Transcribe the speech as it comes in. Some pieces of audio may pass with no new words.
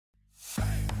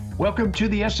Welcome to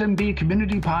the SMB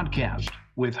Community Podcast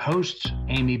with hosts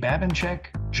Amy Babinchek,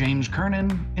 James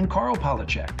Kernan, and Karl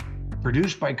Polachek.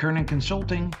 Produced by Kernan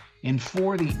Consulting and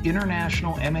for the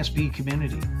international MSP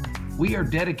community. We are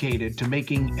dedicated to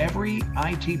making every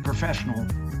IT professional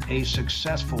a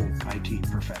successful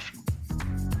IT professional.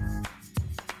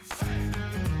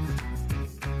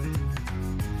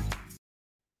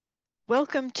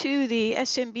 Welcome to the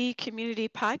SMB Community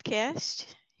Podcast.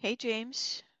 Hey,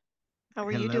 James. How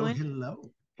are you doing?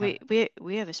 Hello.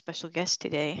 We have a special guest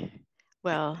today.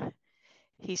 Well,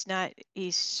 he's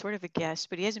sort of a guest,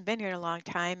 but he hasn't been here in a long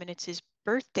time, and it's his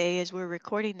birthday as we're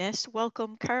recording this.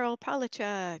 Welcome, Karl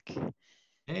Polachek.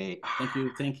 Hey,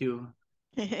 thank you.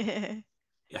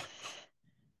 Yeah.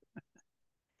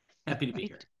 Happy to be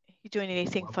here. You doing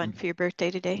anything fun for your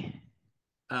birthday today?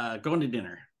 Going to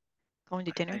dinner. Going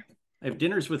to dinner? I have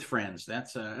dinners with friends.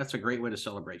 That's a great way to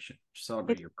celebrate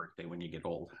your birthday when you get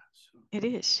old. So. It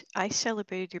is. I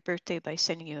celebrated your birthday by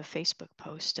sending you a Facebook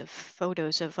post of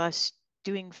photos of us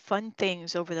doing fun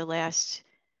things over the last,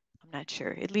 I'm not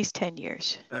sure, at least 10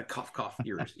 years. Cough,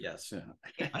 years, yes.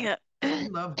 Yeah. I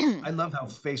love how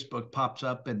Facebook pops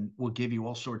up and will give you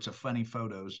all sorts of funny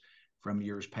photos from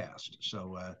years past.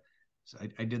 So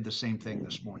I did the same thing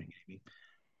this morning, Amy.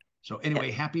 So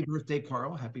anyway, Happy birthday,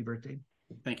 Karl. Happy birthday.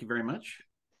 Thank you very much.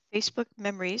 Facebook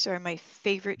memories are my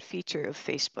favorite feature of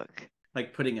Facebook.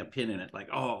 Like putting a pin in it, like,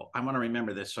 oh, I want to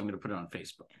remember this, so I'm going to put it on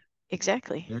Facebook.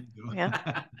 Exactly. There you go.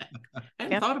 Yeah. I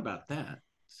hadn't thought about that.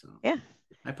 So yeah.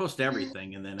 I post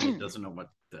everything, and then it doesn't know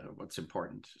what's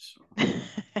important. So.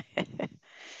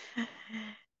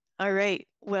 All right.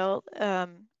 Well,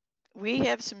 we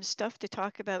have some stuff to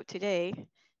talk about today. Do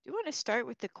you want to start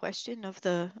with the question of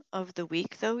the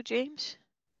week, though, James?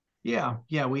 Yeah,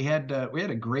 we had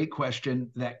a great question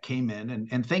that came in,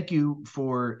 and thank you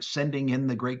for sending in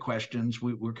the great questions.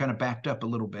 We're kind of backed up a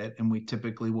little bit, and we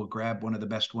typically will grab one of the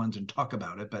best ones and talk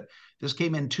about it. But this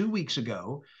came in 2 weeks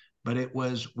ago, but it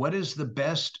was, what is the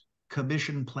best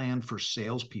commission plan for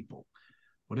salespeople?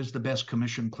 What is the best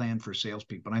commission plan for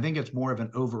salespeople? And I think it's more of an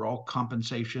overall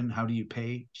compensation. How do you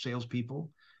pay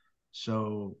salespeople?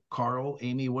 So, Karl,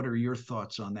 Amy, what are your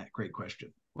thoughts on that great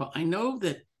question? Well, I know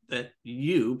that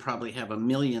you probably have a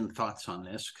million thoughts on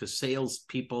this, because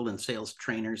salespeople and sales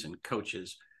trainers and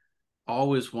coaches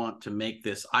always want to make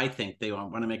this, I think they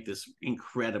want to make this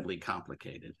incredibly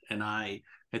complicated. And I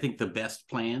think the best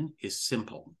plan is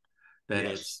simple, that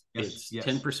it's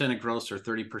 10% of gross or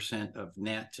 30% of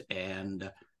net and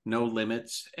no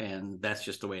limits. And that's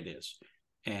just the way it is.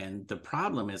 And the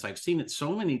problem is, I've seen it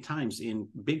so many times in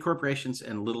big corporations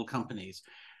and little companies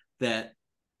that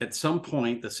at some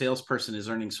point, the salesperson is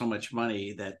earning so much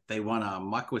money that they want to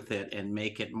muck with it and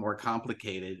make it more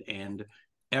complicated. And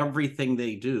everything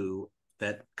they do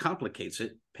that complicates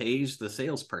it pays the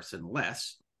salesperson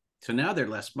less. So now they're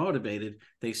less motivated.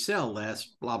 They sell less,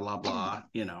 blah, blah, blah,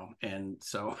 And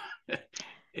so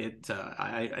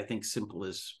I think simple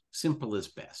is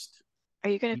best. Are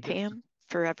you going to pay them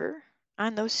forever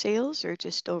on those sales, or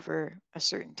just over a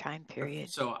certain time period?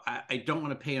 So I don't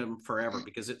want to pay them forever,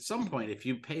 because at some point, if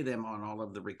you pay them on all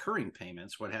of the recurring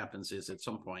payments, what happens is at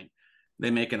some point they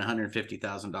make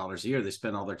 $150,000 a year. They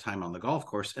spend all their time on the golf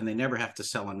course, and they never have to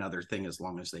sell another thing as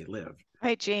long as they live. All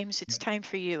right, James, it's time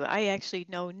for you. I actually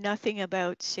know nothing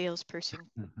about salesperson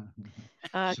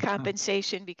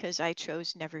compensation, because I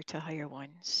chose never to hire one.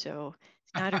 So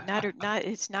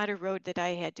it's not a road that I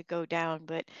had to go down,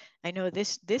 but I know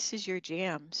this is your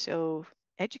jam. So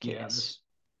educate us.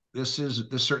 This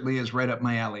certainly is right up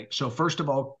my alley. So first of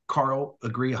all, Karl,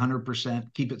 agree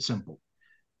 100%. Keep it simple.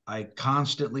 I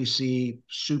constantly see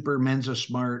super Mensa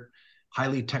smart,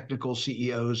 highly technical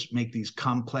CEOs make these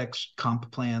complex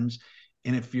comp plans.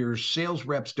 And if your sales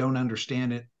reps don't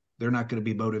understand it, they're not going to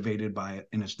be motivated by it,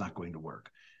 and it's not going to work.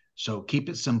 So keep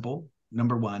it simple,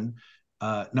 number one.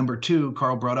 Number two,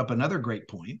 Karl brought up another great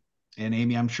point, and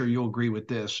Amy, I'm sure you'll agree with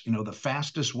this. The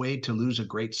fastest way to lose a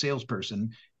great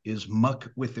salesperson is muck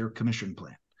with their commission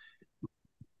plan.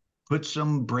 Put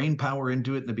some brain power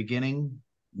into it in the beginning,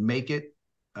 make it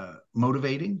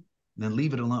motivating, then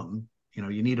leave it alone.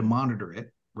 You need to monitor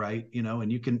it, right?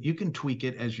 And you can tweak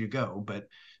it as you go, but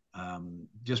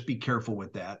just be careful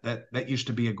with that. That used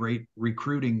to be a great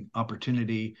recruiting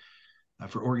opportunity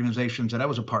for organizations that I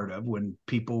was a part of, when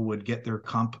people would get their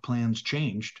comp plans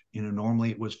changed.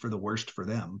 Normally it was for the worst for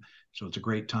them. So it's a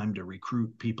great time to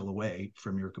recruit people away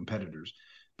from your competitors.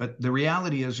 But the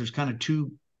reality is, there's kind of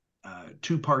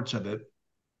two parts of it.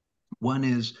 One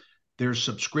is there's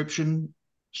subscription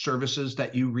services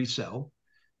that you resell.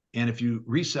 And if you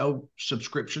resell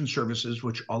subscription services,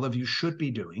 which all of you should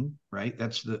be doing, right?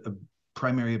 That's the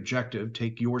primary objective,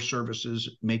 take your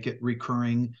services, make it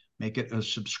recurring, make it a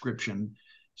subscription.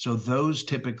 So those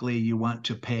typically you want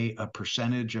to pay a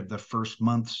percentage of the first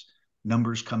month's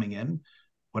numbers coming in.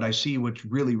 What I see, what's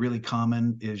really, really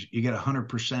common is you get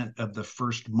 100% of the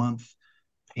first month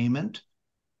payment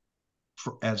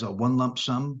as a one lump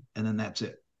sum, and then that's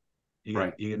it.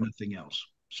 You get nothing else.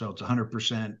 So it's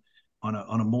 100% on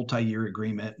a multi-year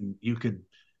agreement, and you could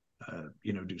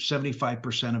do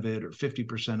 75% of it or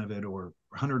 50% of it or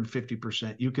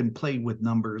 150%. You can play with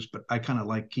numbers, but I kind of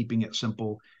like keeping it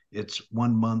simple. It's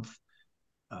 1 month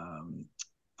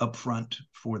upfront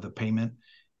for the payment.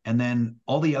 And then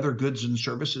all the other goods and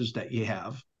services that you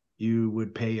have, you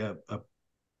would pay a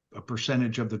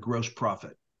percentage of the gross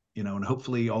profit, and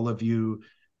hopefully all of you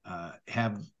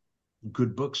have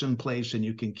good books in place and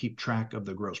you can keep track of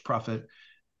the gross profit.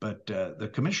 But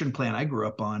the commission plan I grew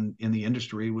up on in the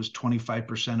industry was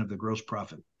 25% of the gross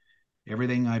profit.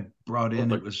 Everything I brought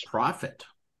in, it was profit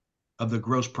of the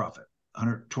gross profit,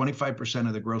 125%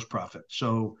 of the gross profit.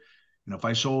 So, if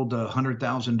I sold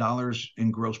 $100,000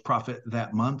 in gross profit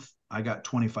that month, I got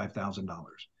 $25,000.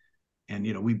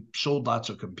 And, we sold lots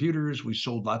of computers. We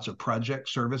sold lots of project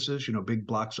services, big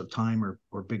blocks of time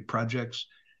or big projects.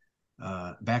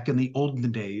 Back in the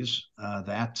olden days,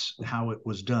 that's how it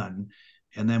was done.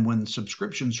 And then when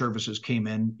subscription services came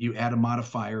in, you add a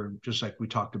modifier, just like we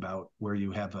talked about, where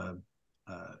you have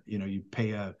you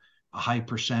pay a high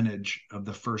percentage of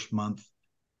the first month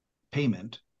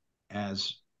payment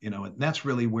as, and that's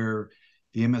really where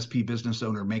the MSP business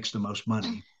owner makes the most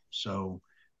money. So,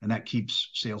 and that keeps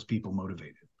salespeople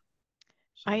motivated.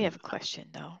 So, I have a question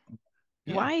though.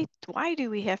 Yeah. Why do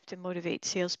we have to motivate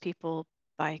salespeople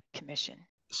by commission?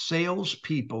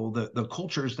 Salespeople, the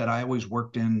cultures that I always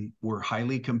worked in were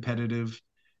highly competitive.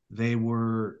 They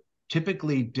were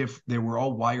typically they were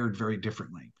all wired very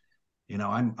differently.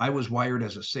 I was wired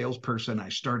as a salesperson. I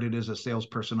started as a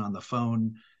salesperson on the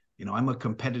phone. I'm a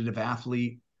competitive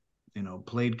athlete,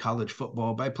 played college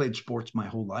football, but I played sports my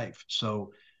whole life.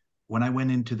 So when I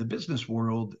went into the business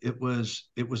world, it was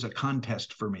a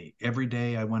contest for me. Every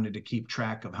day I wanted to keep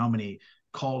track of how many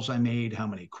calls I made, how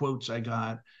many quotes I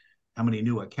got, how many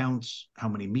new accounts, how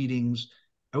many meetings.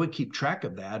 I would keep track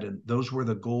of that. And those were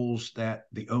the goals that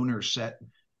the owner set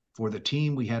for the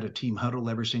team. We had a team huddle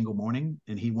every single morning,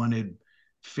 and he wanted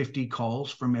 50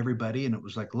 calls from everybody. And it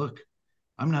was like, look,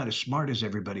 I'm not as smart as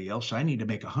everybody else. So I need to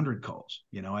make 100 calls.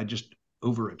 I just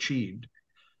overachieved.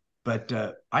 But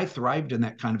I thrived in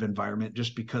that kind of environment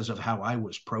just because of how I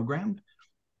was programmed.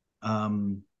 I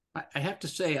have to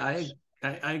say, I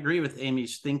agree with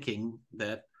Amy's thinking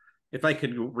that if I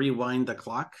could rewind the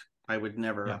clock, I would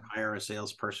never hire a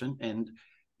salesperson, and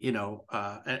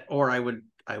or I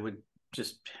would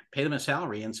just pay them a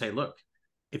salary and say, look,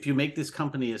 if you make this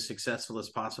company as successful as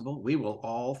possible, we will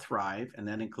all thrive, and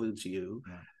that includes you.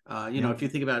 If you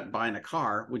think about buying a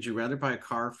car, would you rather buy a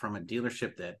car from a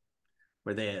dealership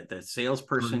where the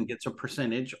salesperson gets a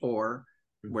percentage, or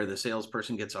where the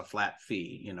salesperson gets a flat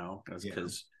fee?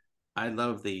 Because I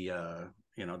love the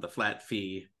flat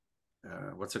fee.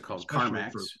 What's it called?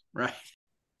 CarMax, right?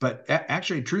 But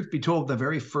actually, truth be told, the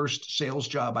very first sales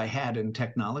job I had in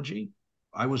technology,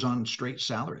 I was on straight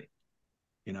salary.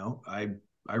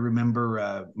 I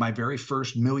remember my very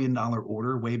first $1 million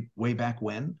order way back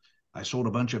when. I sold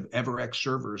a bunch of EverX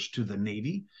servers to the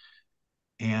Navy,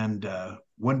 and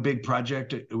one big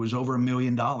project, it was over $1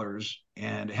 million,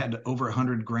 and it had over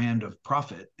 $100,000 of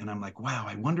profit. And I'm like, wow,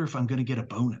 I wonder if I'm going to get a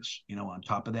bonus, on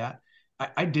top of that.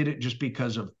 I did it just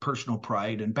because of personal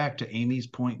pride. And back to Amy's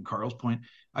point and Karl's point,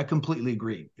 I completely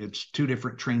agree. It's two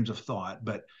different trains of thought,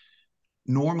 but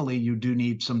normally you do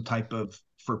need some type of,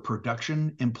 for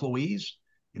production employees,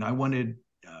 I wanted,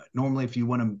 normally if you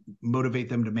want to motivate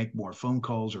them to make more phone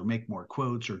calls or make more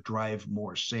quotes or drive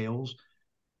more sales,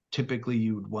 typically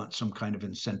you would want some kind of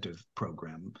incentive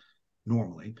program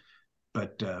normally.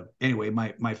 But anyway,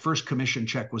 my first commission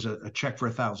check was a check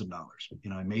for $1,000.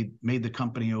 I made the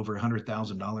company over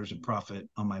 $100,000 in profit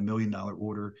on my $1 million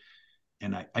order.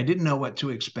 And I didn't know what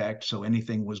to expect, so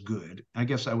anything was good. I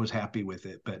guess I was happy with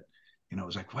it, but it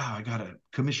was like, wow, I got a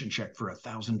commission check for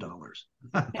 $1,000.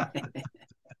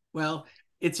 Well,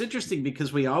 it's interesting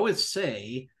because we always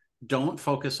say, don't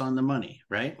focus on the money,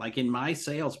 right? Like in my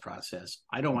sales process,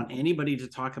 I don't want anybody to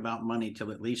talk about money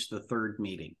till at least the third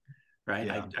meeting, right?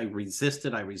 Yeah. I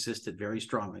resisted very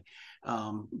strongly.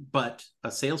 But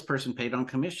a salesperson paid on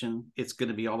commission, it's going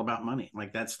to be all about money.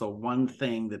 Like that's the one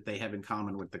thing that they have in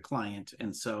common with the client.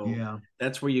 And so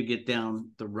that's where you get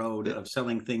down the road of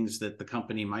selling things that the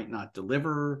company might not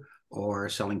deliver, or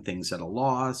selling things at a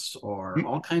loss, or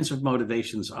all kinds of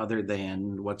motivations other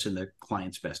than what's in the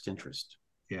client's best interest.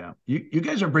 Yeah, you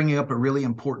guys are bringing up a really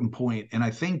important point, and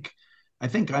I think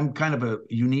I'm kind of a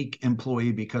unique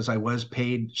employee because I was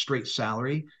paid straight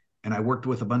salary, and I worked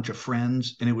with a bunch of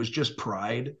friends, and it was just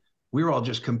pride. We were all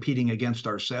just competing against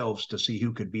ourselves to see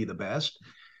who could be the best,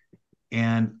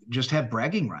 and just have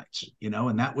bragging rights,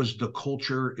 and that was the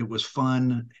culture. It was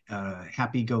fun,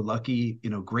 happy-go-lucky,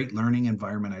 great learning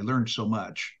environment. I learned so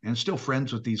much, and still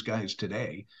friends with these guys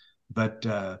today, but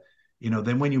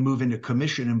then when you move into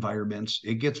commission environments,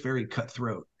 it gets very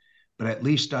cutthroat. But at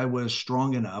least I was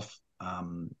strong enough,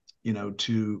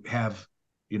 to have,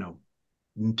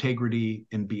 integrity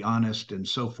and be honest and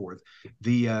so forth.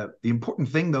 The important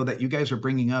thing, though, that you guys are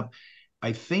bringing up,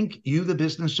 I think you, the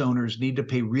business owners, need to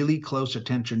pay really close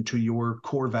attention to your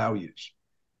core values.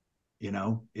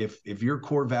 If your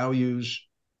core values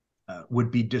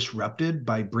would be disrupted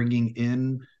by bringing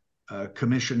in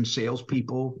commission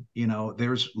salespeople.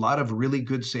 There's a lot of really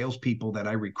good salespeople that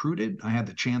I recruited. I had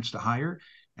the chance to hire,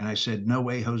 and I said, no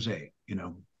way, Jose,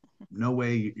 no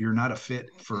way, you're not a fit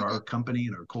for our company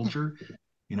and our culture.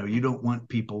 You don't want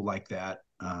people like that.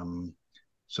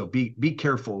 So be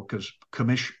careful, because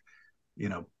commission,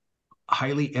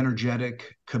 highly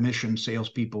energetic commission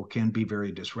salespeople can be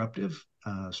very disruptive,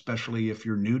 especially if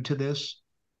you're new to this.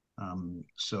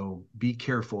 So be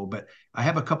careful, but I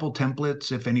have a couple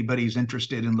templates if anybody's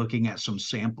interested in looking at some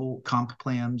sample comp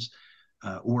plans,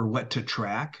 or what to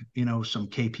track, some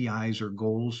KPIs or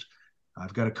goals.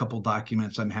 I've got a couple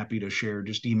documents I'm happy to share.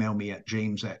 Just email me at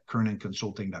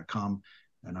james@kernonconsulting.com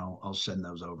and I'll send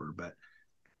those over. But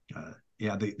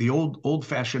yeah, the old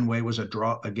fashioned way was a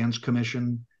draw against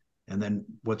commission. And then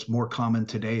what's more common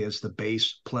today is the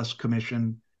base plus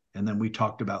commission. And then we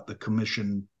talked about the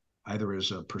commission either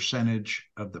as a percentage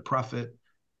of the profit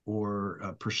or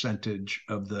a percentage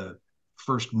of the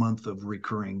first month of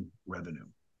recurring revenue.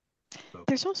 So.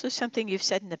 There's also something you've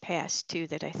said in the past too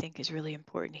that I think is really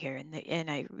important here.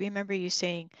 And I remember you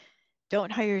saying,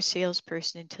 don't hire a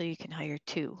salesperson until you can hire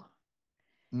two.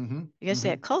 Because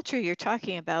that culture you're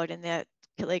talking about, and that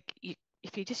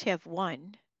if you just have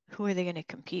one, who are they going to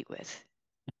compete with,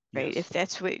 right? Yes. If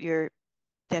that's what your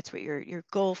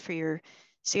goal for your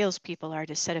salespeople are,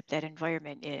 to set up that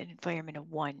environment, an environment of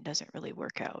one doesn't really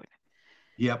work out.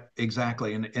 Yep,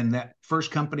 exactly. And that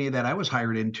first company that I was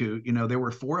hired into, there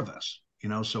were 4 of us,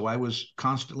 so I was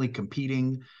constantly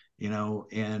competing,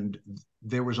 and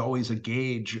there was always a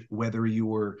gauge whether you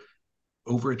were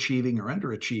overachieving or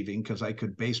underachieving, because I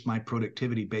could base my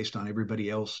productivity based on everybody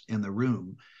else in the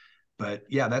room. But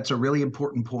yeah, that's a really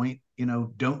important point.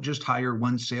 Don't just hire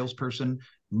one salesperson.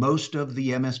 Most of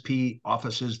the MSP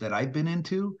offices that I've been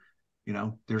into,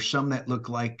 there's some that look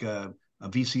like a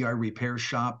VCR repair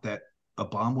shop that a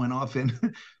bomb went off in.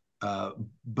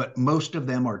 But most of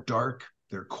them are dark,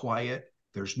 they're quiet,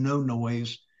 there's no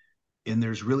noise, and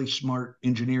there's really smart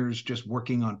engineers just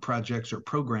working on projects or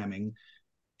programming,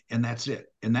 and that's it.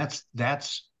 And that's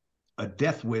a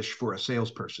death wish for a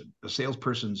salesperson. A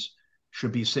salesperson's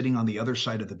should be sitting on the other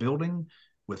side of the building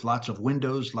with lots of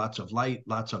windows, lots of light,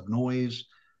 lots of noise.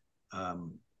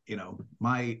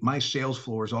 My sales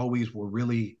floors always were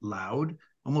really loud,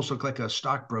 almost looked like a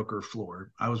stockbroker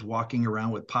floor. I was walking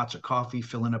around with pots of coffee,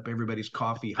 filling up everybody's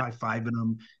coffee, high-fiving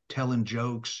them, telling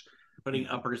jokes. Putting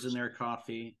uppers in their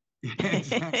coffee. Yeah,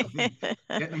 exactly.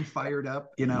 Getting them fired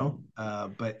up,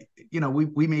 but,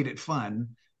 we made it fun.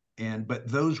 But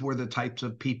those were the types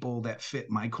of people that fit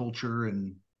my culture.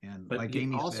 But like you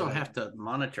Amy also said, have to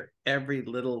monitor every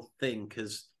little thing,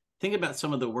 because think about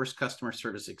some of the worst customer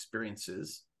service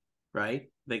experiences, right?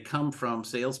 They come from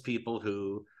salespeople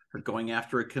who are going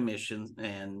after a commission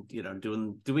and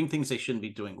doing things they shouldn't be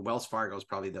doing. Wells Fargo is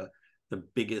probably the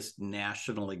biggest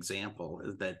national example,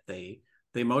 is that they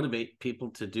motivate people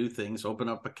to do things, open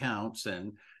up accounts,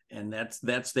 and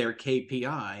that's their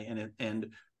KPI, and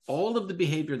all of the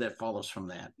behavior that follows from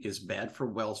that is bad for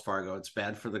Wells Fargo. It's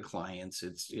bad for the clients.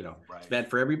 It's right. It's bad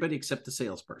for everybody except the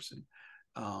salesperson.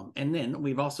 And then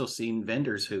we've also seen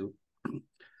vendors who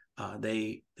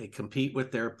they compete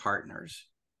with their partners,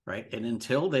 right? And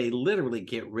until they literally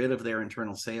get rid of their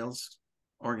internal sales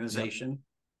organization,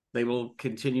 they will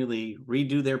continually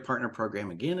redo their partner program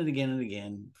again and again and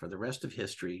again for the rest of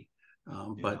history.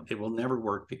 But it will never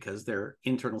work because their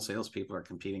internal salespeople are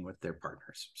competing with their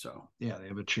partners. So yeah, they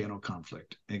have a channel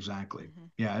conflict. Exactly.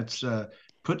 Yeah, it's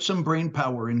put some brain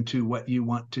power into what you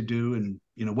want to do, and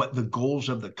what the goals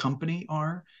of the company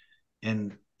are,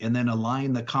 and then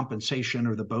align the compensation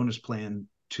or the bonus plan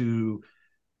to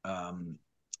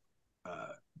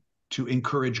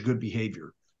encourage good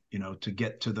behavior. to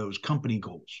get to those company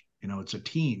goals. It's a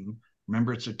team.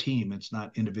 Remember, it's a team. It's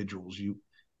not individuals. You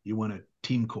want a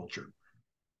team culture.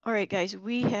 All right, guys,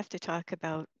 we have to talk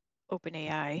about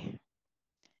OpenAI.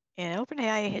 And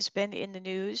OpenAI has been in the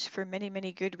news for many,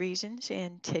 many good reasons.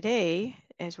 And today,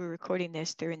 as we're recording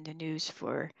this, they're in the news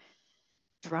for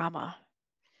drama.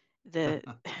 The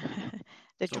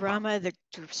the Soap drama, opera.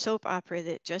 the soap opera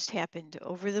that just happened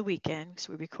over the weekend, because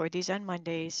we record these on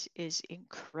Mondays, is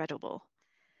incredible.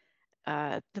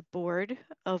 The board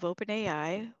of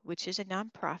OpenAI, which is a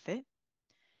nonprofit.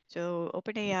 So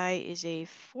OpenAI is a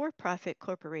for-profit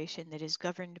corporation that is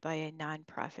governed by a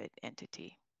nonprofit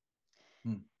entity.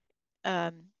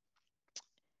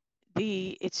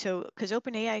 Because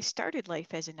OpenAI started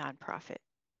life as a nonprofit,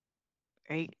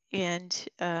 right? And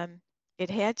it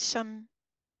had some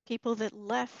people that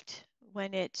left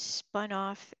when it spun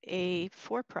off a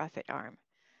for-profit arm.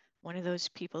 One of those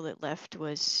people that left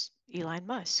was Elon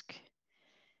Musk.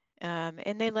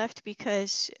 And they left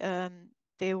because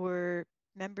they were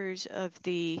members of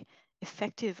the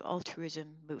effective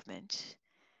altruism movement,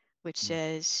 which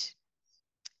says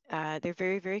they're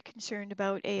very, very concerned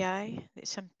about AI.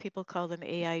 Some people call them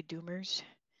AI doomers,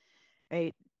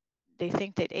 right? They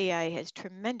think that AI has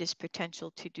tremendous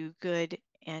potential to do good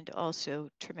and also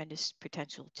tremendous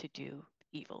potential to do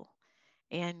evil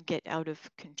and get out of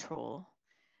control.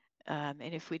 And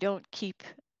if we don't keep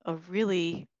a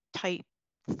really tight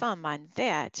thumb on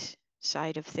that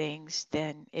side of things,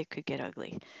 then it could get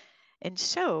ugly. And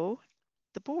so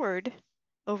the board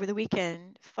over the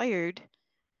weekend fired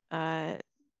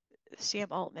Sam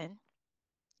Altman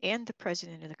and the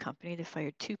president of the company. They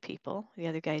fired two people. The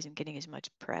other guy isn't getting as much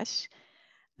press.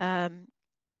 And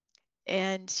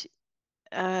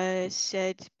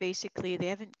said basically they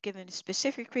haven't given a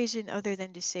specific reason other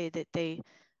than to say that they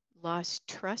lost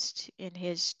trust in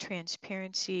his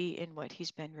transparency in what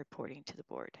he's been reporting to the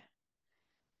board.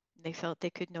 They felt they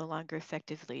could no longer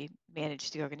effectively manage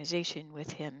the organization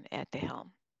with him at the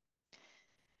helm.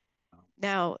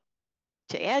 Now,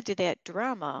 to add to that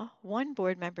drama, one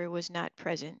board member was not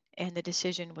present and the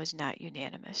decision was not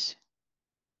unanimous.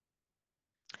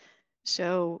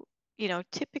 So,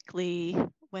 typically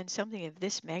when something of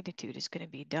this magnitude is going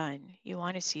to be done, you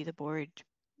want to see the board,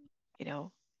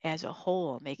 as a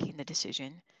whole making the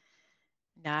decision,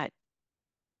 not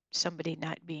somebody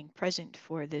not being present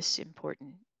for this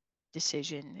important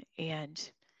decision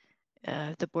and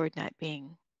the board not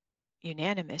being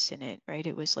unanimous in it, right?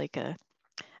 It was like I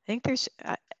think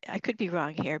I could be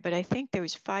wrong here, but I think there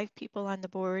was 5 people on the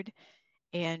board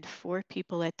and 4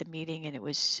 people at the meeting, and it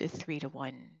was a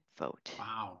 3-1 vote.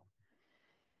 Wow.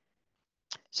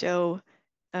 So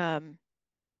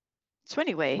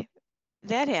anyway,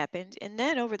 that happened. And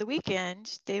then over the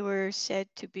weekend, they were said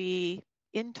to be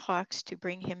in talks to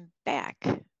bring him back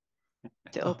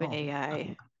to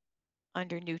OpenAI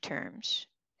under new terms.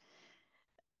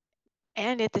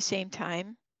 And at the same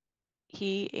time,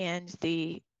 he and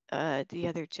the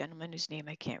other gentleman whose name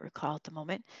I can't recall at the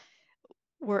moment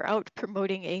were out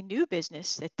promoting a new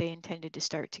business that they intended to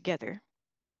start together.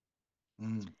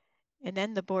 And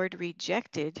then the board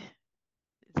rejected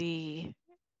the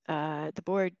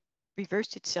board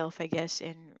reversed itself, I guess,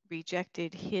 and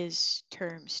rejected his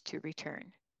terms to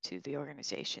return to the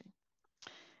organization.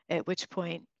 At which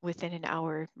point, within an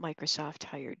hour, Microsoft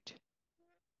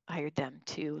hired them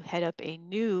to head up a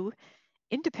new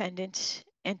independent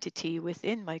entity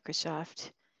within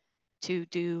Microsoft to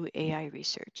do AI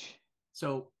research.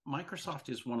 So Microsoft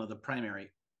is one of the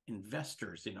primary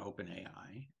investors in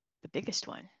OpenAI. The biggest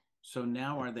one. So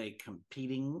now are they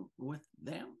competing with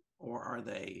them, or are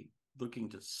they looking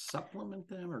to supplement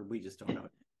them, or we just don't know?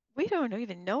 We don't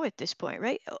even know at this point,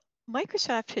 right?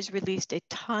 Microsoft has released a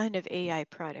ton of AI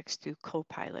products through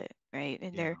Copilot, right?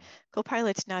 And their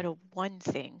Copilot's not a one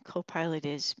thing. Copilot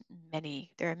is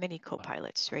many. There are many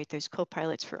Copilots, right? There's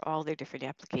Copilots for all their different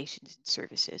applications and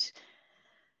services.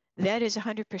 That is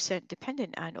 100%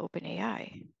 dependent on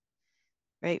OpenAI,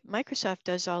 right? Microsoft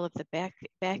does all of the back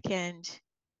end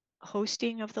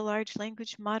hosting of the large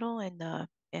language model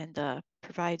and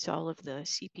provides all of the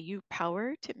CPU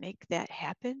power to make that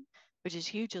happen, which is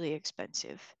hugely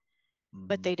expensive.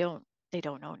 But they don't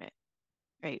own it,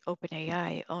 right?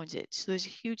 OpenAI owns it. So there's a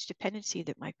huge dependency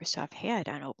that Microsoft had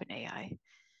on OpenAI.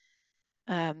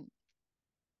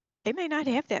 They may not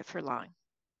have that for long.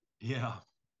 Yeah,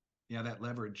 that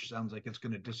leverage sounds like it's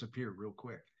going to disappear real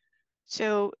quick.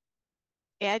 So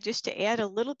just to add a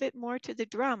little bit more to the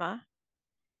drama,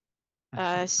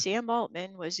 Sam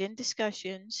Altman was in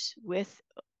discussions with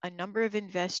a number of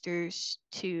investors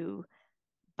to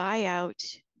buy out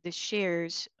the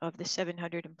shares of the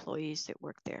 700 employees that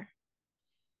work there.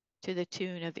 to the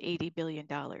tune of $80 billion.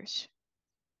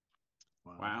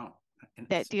 Wow. And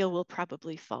that deal will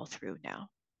probably fall through now.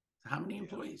 How many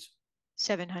employees?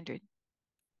 700.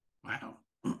 Wow.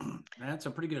 That's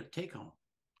a pretty good take home.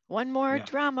 One more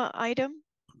drama item.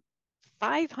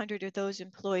 500 of those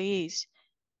employees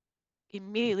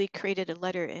immediately created a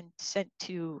letter and sent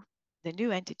to the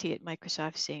new entity at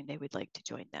Microsoft saying they would like to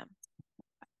join them.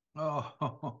 Oh,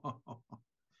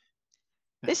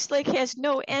 this has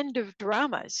no end of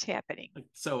dramas happening.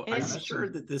 So I'm sure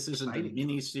that this isn't a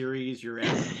mini series you're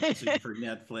advertising for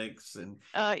Netflix, and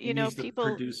people,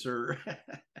 producer.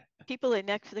 people at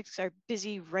Netflix are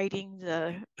busy writing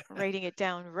it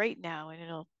down right now, and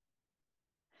it'll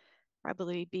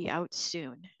probably be out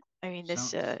soon. I mean,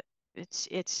 it's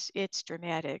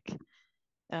dramatic.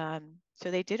 So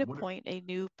they did appoint a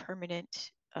new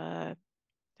permanent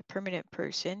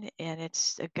person, and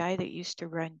it's a guy that used to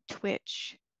run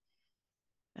Twitch,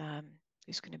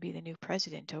 who's going to be the new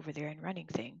president over there and running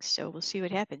things. So we'll see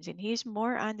what happens. And he's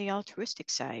more on the altruistic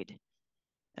side.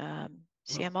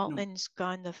 Sam Altman's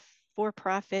gone the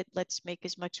for-profit, let's make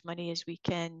as much money as we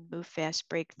can, move fast,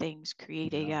 break things,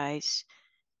 create AIs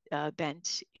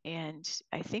bent. And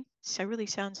I think it really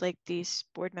sounds like these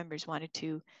board members wanted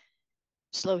to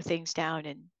slow things down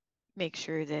and make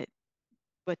sure that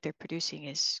what they're producing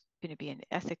is going to be an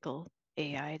ethical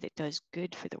AI that does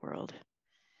good for the world.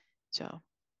 So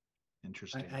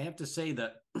interesting. I have to say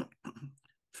that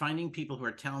finding people who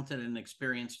are talented and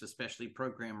experienced, especially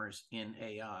programmers in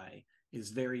AI,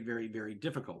 is very, very, very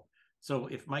difficult. So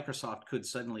if Microsoft could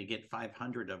suddenly get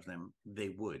 500 of them, they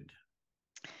would.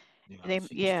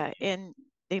 And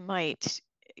they might,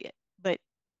 but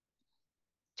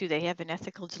do they have an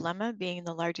ethical dilemma being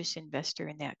the largest investor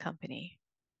in that company?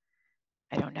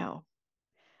 I don't know.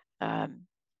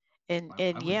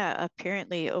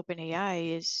 Apparently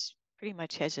OpenAI is pretty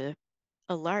much has a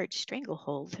large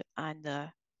stranglehold on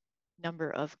the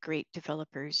number of great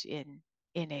developers in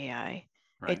AI.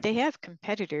 Right. They have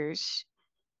competitors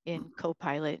in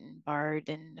Copilot and Bard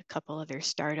and a couple other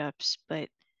startups, but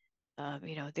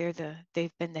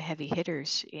they've been the heavy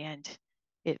hitters, and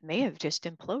it may have just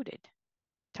imploded.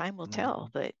 Time will tell,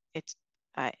 but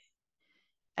I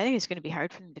think it's going to be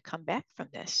hard for them to come back from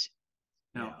this.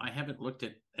 Now, I haven't looked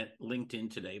at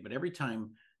LinkedIn today, but every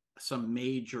time some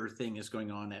major thing is going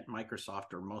on at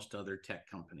Microsoft or most other tech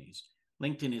companies,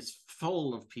 LinkedIn is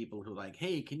full of people who are like,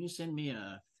 hey, can you send me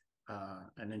an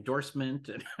endorsement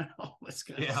and all this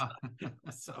kind of stuff.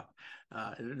 So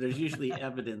there's usually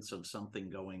evidence of something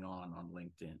going on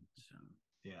LinkedIn. So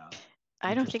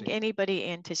I don't think anybody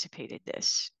anticipated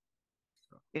this.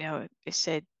 It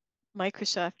said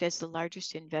Microsoft, as the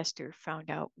largest investor, found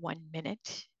out 1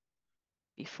 minute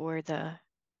before the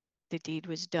deed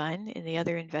was done, and the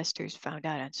other investors found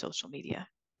out on social media.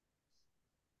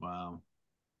 Wow.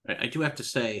 I do have to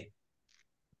say,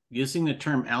 using the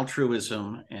term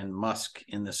altruism and Musk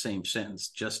in the same sentence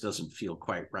just doesn't feel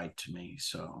quite right to me.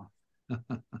 So,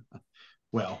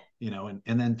 well, and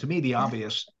then to me, the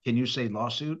obvious, can you say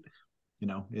lawsuit?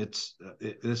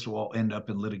 This will end up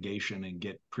in litigation and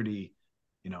get pretty,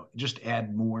 just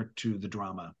add more to the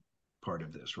drama part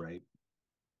of this, right?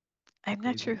 I'm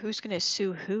not sure who's going to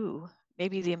sue who.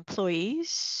 Maybe the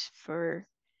employees for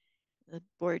the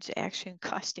board's action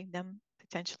costing them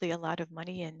potentially a lot of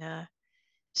money in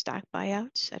stock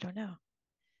buyouts. I don't know.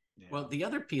 Well, the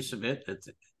other piece of it that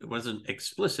wasn't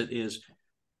explicit is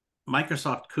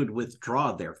Microsoft could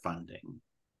withdraw their funding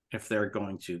if they're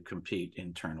going to compete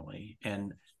internally.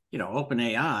 And,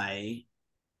 OpenAI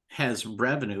has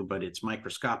revenue, but it's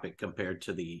microscopic compared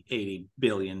to the $80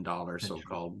 billion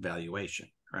so-called valuation,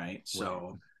 right?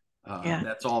 So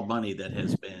that's all money that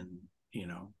has been,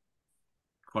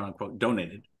 quote unquote,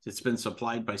 donated. It's been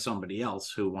supplied by somebody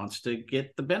else who wants to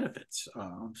get the benefits.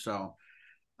 So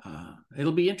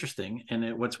it'll be interesting.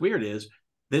 And what's weird is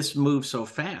this moves so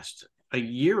fast. A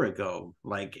year ago,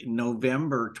 like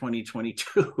November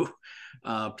 2022,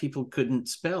 people couldn't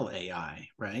spell AI,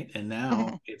 right? And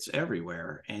now it's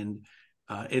everywhere. And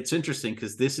it's interesting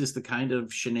because this is the kind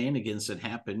of shenanigans that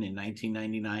happened in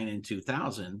 1999 and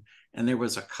 2000. And there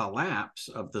was a collapse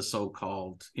of the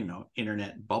so-called,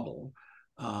 internet bubble.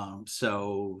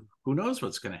 So who knows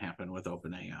what's going to happen with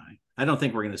OpenAI? I don't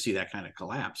think we're going to see that kind of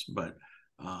collapse, but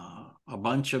a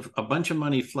bunch of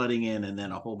money flooding in and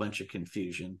then a whole bunch of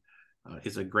confusion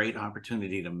is a great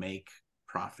opportunity to make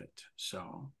profit.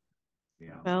 So,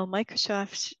 well,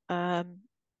 Microsoft's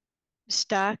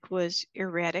stock was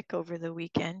erratic over the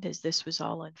weekend as this was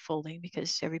all unfolding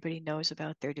because everybody knows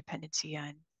about their dependency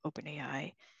on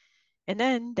OpenAI. And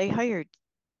then they hired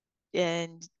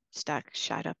and stock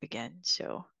shot up again.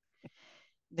 So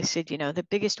they said, the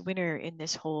biggest winner in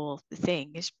this whole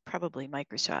thing is probably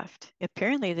Microsoft.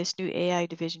 Apparently, this new AI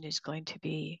division is going to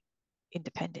be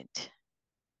independent.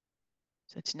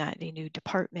 So it's not a new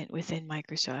department within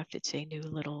Microsoft. It's a new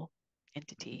little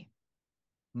entity.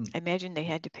 I imagine they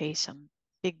had to pay some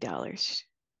big dollars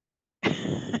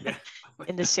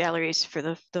in the salaries for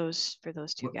those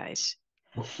two guys.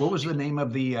 What was the name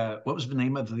of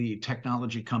the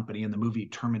technology company in the movie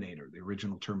Terminator, the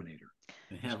original Terminator?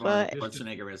 They have Arnold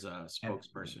Schwarzenegger as a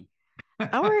spokesperson.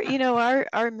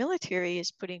 Our military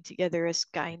is putting together a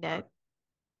Skynet,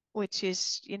 which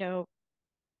is,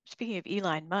 speaking of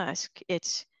Elon Musk,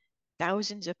 it's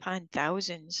thousands upon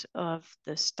thousands of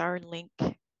the Starlink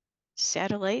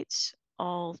satellites,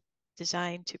 all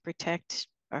designed to protect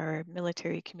our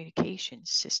military communications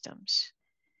systems.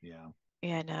 Yeah.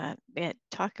 And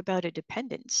talk about a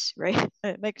dependence, right?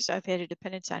 Microsoft had a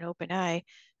dependence on OpenAI.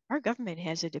 Our government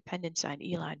has a dependence on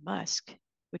Elon Musk,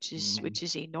 which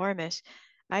is enormous.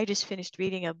 I just finished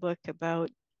reading a book about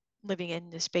living in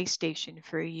the space station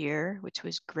for a year, which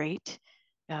was great.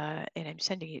 And I'm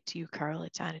sending it to you, Karl.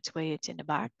 It's on its way. It's in the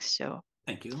box. So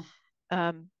thank you.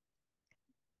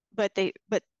 But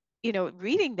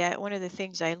reading that, one of the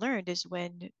things I learned is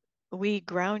when we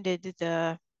grounded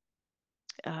the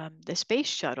space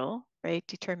shuttle, right,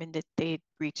 determined that they'd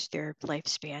reached their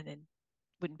lifespan and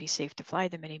wouldn't be safe to fly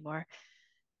them anymore.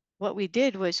 What we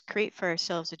did was create for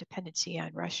ourselves a dependency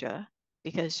on Russia,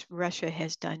 because Russia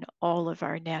has done all of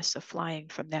our NASA flying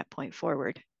from that point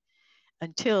forward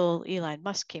until Elon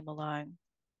Musk came along.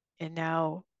 And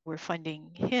now we're funding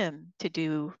him to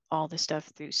do all the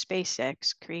stuff through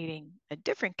SpaceX, creating a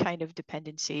different kind of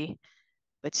dependency,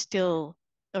 but still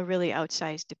a really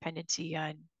outsized dependency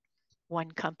on one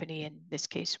company, in this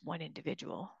case, one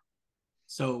individual.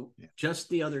 So just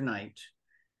the other night,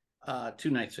 2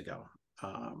 nights ago,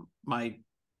 my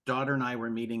daughter and I were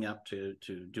meeting up to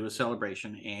do a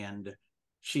celebration, and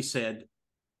she said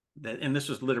that, and this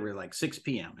was literally like 6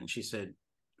 p.m. And she said,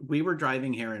 we were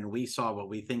driving here and we saw what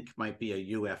we think might be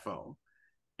a UFO.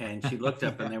 And she looked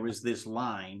up and there was this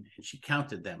line, and she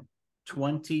counted them,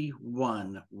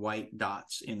 21 white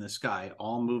dots in the sky,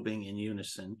 all moving in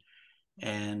unison.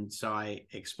 And so I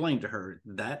explained to her,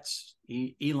 that's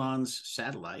Elon's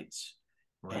satellites.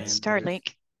 Right. And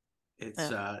Starlink.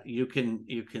 It's you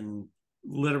can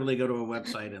literally go to a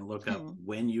website and look up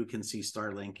when you can see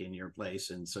Starlink in your place.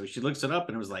 And so she looks it up,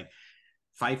 and it was like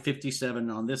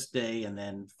 5:57 on this day, and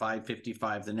then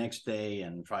 5:55 the next day,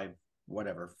 and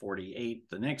 48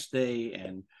 the next day,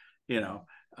 and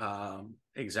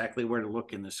exactly where to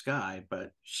look in the sky.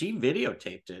 But she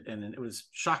videotaped it, and it was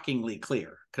shockingly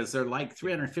clear, because they're like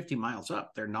 350 miles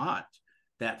up. They're not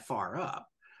that far up,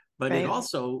 but It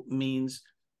also means,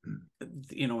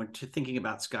 to thinking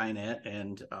about Skynet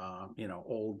and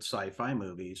old sci-fi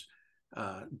movies,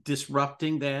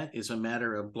 disrupting that is a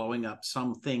matter of blowing up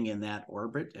something in that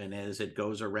orbit, and as it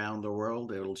goes around the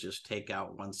world, it'll just take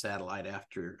out one satellite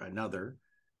after another.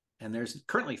 And there's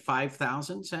currently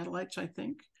 5,000 satellites, I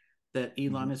think, that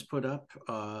Elon has put up.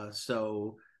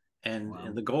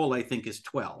 And the goal, I think, is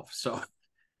 12. So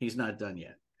he's not done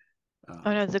yet.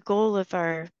 The goal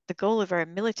of our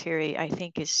military, I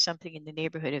think, is something in the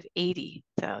neighborhood of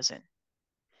 80,000.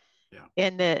 Yeah.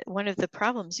 And one of the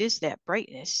problems is that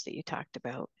brightness that you talked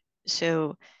about.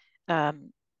 So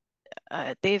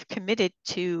they've committed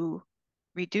to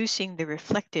reducing the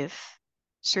reflective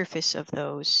surface of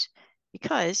those,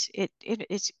 because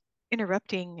it's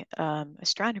interrupting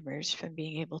astronomers from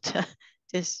being able to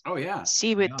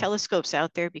see with telescopes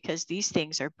out there, because these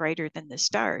things are brighter than the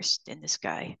stars in the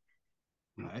sky.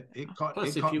 It caught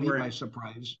me by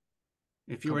surprise.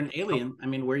 If you were an alien, I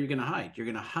mean, where are you going to hide? You're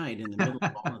going to hide in the middle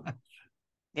of all of this.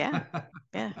 Yeah,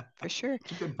 for sure.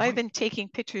 I've been taking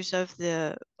pictures of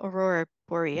the aurora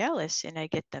borealis, and I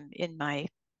get them in my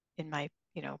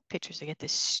pictures. I get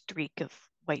this streak of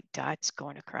white dots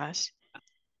going across.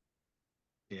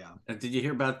 Yeah. Did you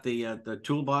hear about the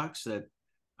toolbox that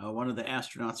one of the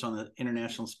astronauts on the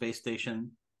International Space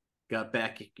Station got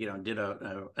back, did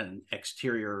an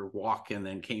exterior walk and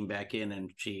then came back in,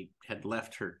 and she had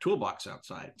left her toolbox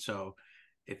outside. So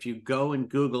if you go and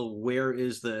Google where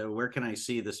can I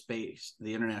see the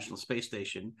International Space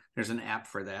Station, there's an app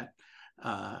for that.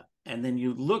 And then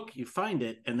you find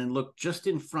it, and then look just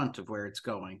in front of where it's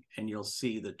going, and you'll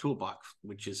see the toolbox,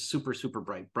 which is super, super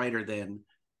brighter than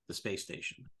the space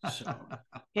station. So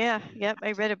Yep.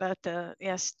 I read about the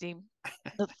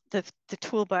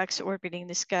toolbox orbiting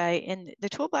the sky, and the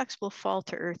toolbox will fall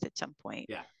to Earth at some point.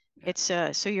 Yeah. It's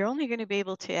so you're only going to be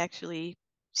able to actually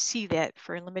see that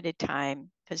for a limited time,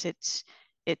 because it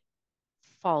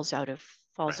falls out of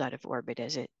falls out of orbit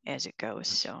as it goes.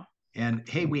 So. And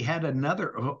hey, we had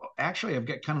another. Actually, I've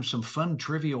got kind of some fun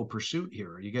trivial pursuit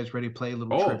here. Are you guys ready to play a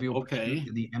little trivial pursuit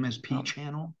in the MSP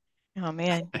channel? Oh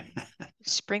man,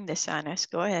 spring this on us.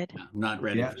 Go ahead. I'm not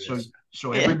ready for this.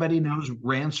 So everybody knows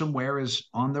ransomware is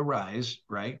on the rise,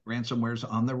 right? Ransomware is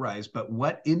on the rise. But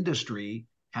what industry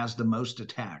has the most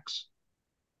attacks?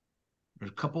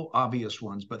 There's a couple obvious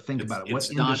ones, but think about it. What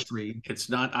industry? It's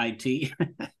not IT.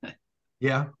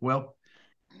 Yeah, well,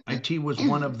 IT was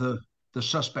one of the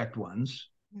suspect ones.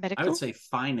 Medical? I would say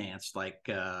finance, like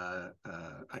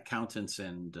accountants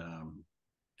and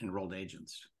enrolled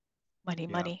agents.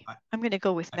 Money. I'm going to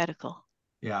go with medical.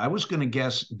 Yeah, I was going to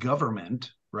guess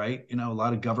government, right? You know, a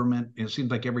lot of government. It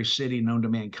seems like every city known to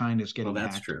mankind is getting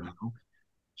hacked now.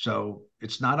 So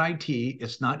it's not IT,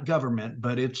 it's not government,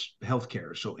 but it's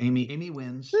healthcare. So Amy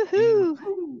wins. Woohoo!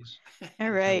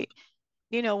 All right.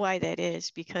 You know why that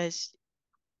is? Because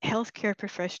healthcare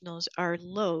professionals are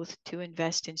loath to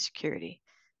invest in security.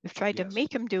 We've tried to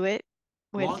make them do it.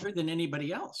 Longer than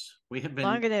anybody else. We have been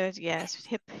longer than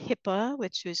HIPAA,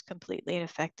 which was completely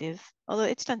ineffective. Although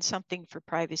it's done something for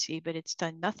privacy, but it's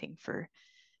done nothing for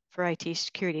IT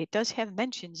security. It does have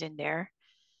mentions in there.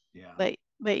 Yeah.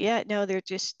 But yeah, no, they're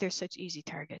such easy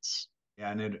targets.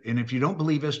 Yeah, and if you don't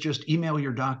believe us, just email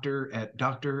your doctor at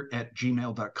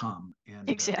gmail.com. And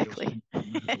exactly.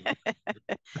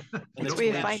 That's where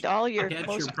you find all your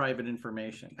private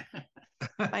information.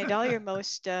 Find all your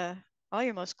most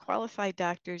qualified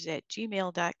doctors at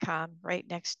gmail.com, right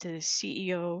next to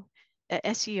SEO at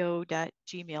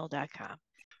seo.gmail.com.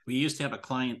 We used to have a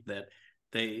client that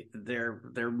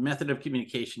their method of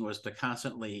communication was to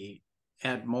constantly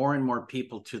add more and more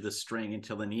people to the string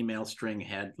until an email string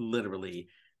had literally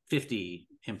 50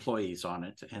 employees on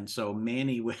it. And so when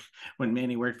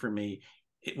Manny worked for me,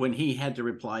 when he had to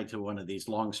reply to one of these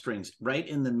long strings, right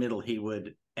in the middle, he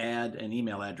would add an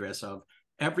email address of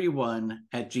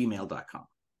everyone@gmail.com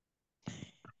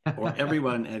or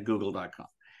everyone@google.com.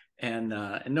 And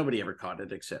nobody ever caught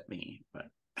it except me. But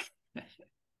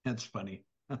that's funny.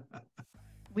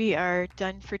 We are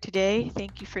done for today.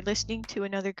 Thank you for listening to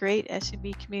another great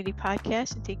SMB community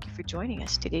podcast, and thank you for joining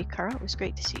us today, Karl. It was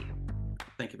great to see you.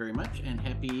 Thank you very much, and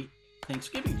happy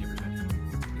Thanksgiving to everybody.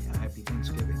 Yeah, happy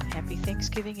Thanksgiving. Happy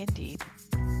Thanksgiving indeed.